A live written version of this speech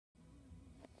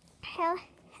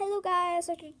Hello guys,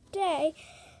 so today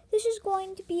this is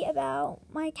going to be about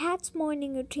my cat's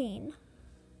morning routine.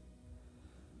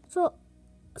 So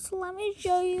let me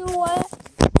show you what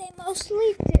they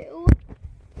mostly do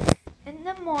in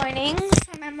the morning.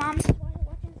 So my mom's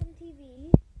watching some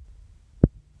TV.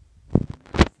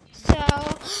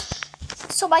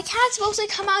 So my cats mostly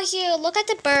come out here, look at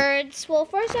the birds. Well,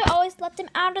 first I always let them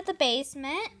out of the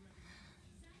basement.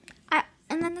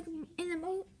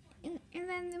 And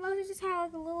then they mostly just have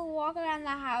like a little walk around the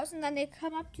house, and then they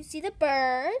come up to see the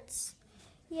birds.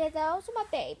 Yeah, those are my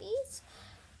babies.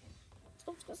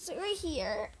 Let's go sit right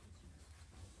here.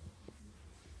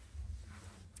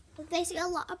 They see a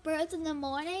lot of birds in the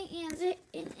morning, and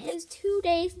it is 2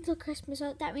 days until Christmas,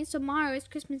 so that means tomorrow is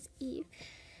Christmas Eve.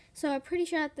 So I'm pretty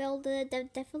sure that they'll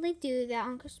definitely do that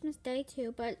on Christmas Day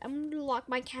too. But I'm gonna lock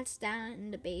my cats down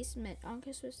in the basement on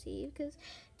Christmas Eve because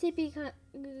Tippy gonna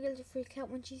freak out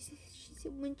when she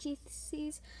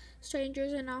sees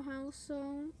strangers in our house.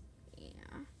 So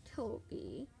yeah,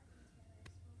 Toby.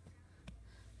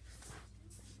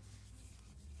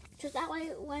 So that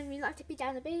way, when we lock Tippy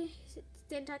down the basement,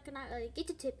 then I cannot really get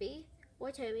to Tippy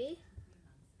or Toby.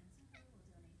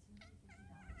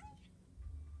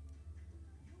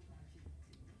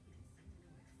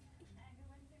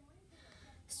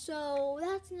 So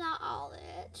that's not all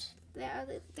it. There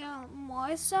are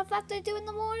more stuff that they do in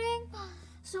the morning.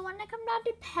 So when I come down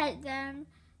to pet them,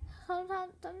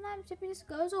 sometimes Tippy just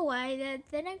goes away.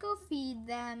 Then I go feed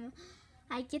them.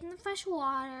 I give them fresh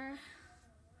water.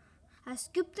 I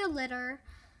scoop their litter.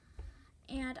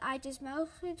 And I just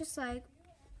mostly just like,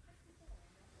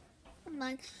 I'm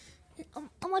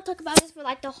gonna talk about this for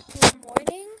like the whole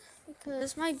morning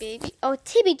because my baby,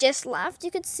 Tippy just left. You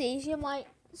could see she might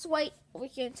just wait over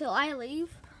here until I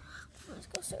leave. Let's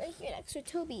go sit right here next to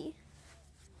Toby.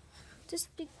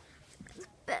 Just be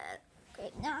bed.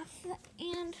 Great enough.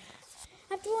 And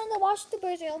after when they watch the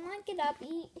birds, they'll not get up,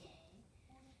 eat.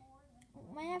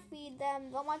 When I feed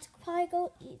them, they'll want to probably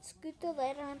go eat, scoop the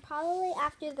litter, and probably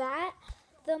after that,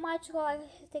 they'll might go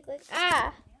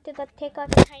take a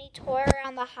tiny tour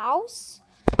around the house.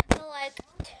 So like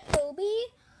Toby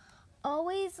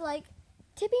always like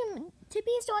Tippy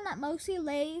is the one that mostly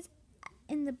lays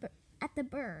at the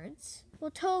birds.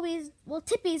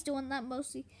 Tippy's the one that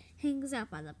mostly hangs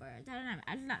out by the birds.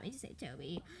 I did not mean to say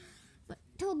Toby, but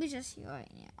Toby's just here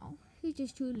right now. He's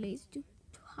just too lazy to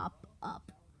hop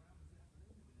up.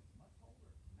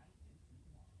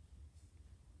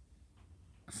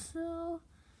 So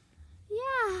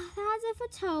yeah, that's it for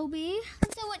Toby.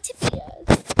 Let's see what Tippy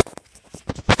does.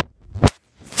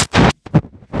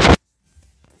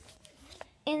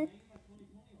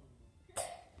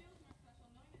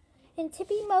 And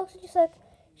Tippy mostly just like,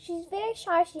 she's very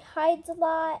shy. She hides a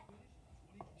lot.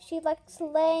 She likes to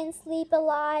lay and sleep a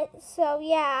lot. So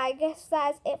yeah, I guess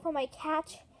that's it for my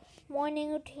cat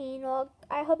morning routine. Well,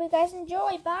 I hope you guys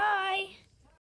enjoy. Bye.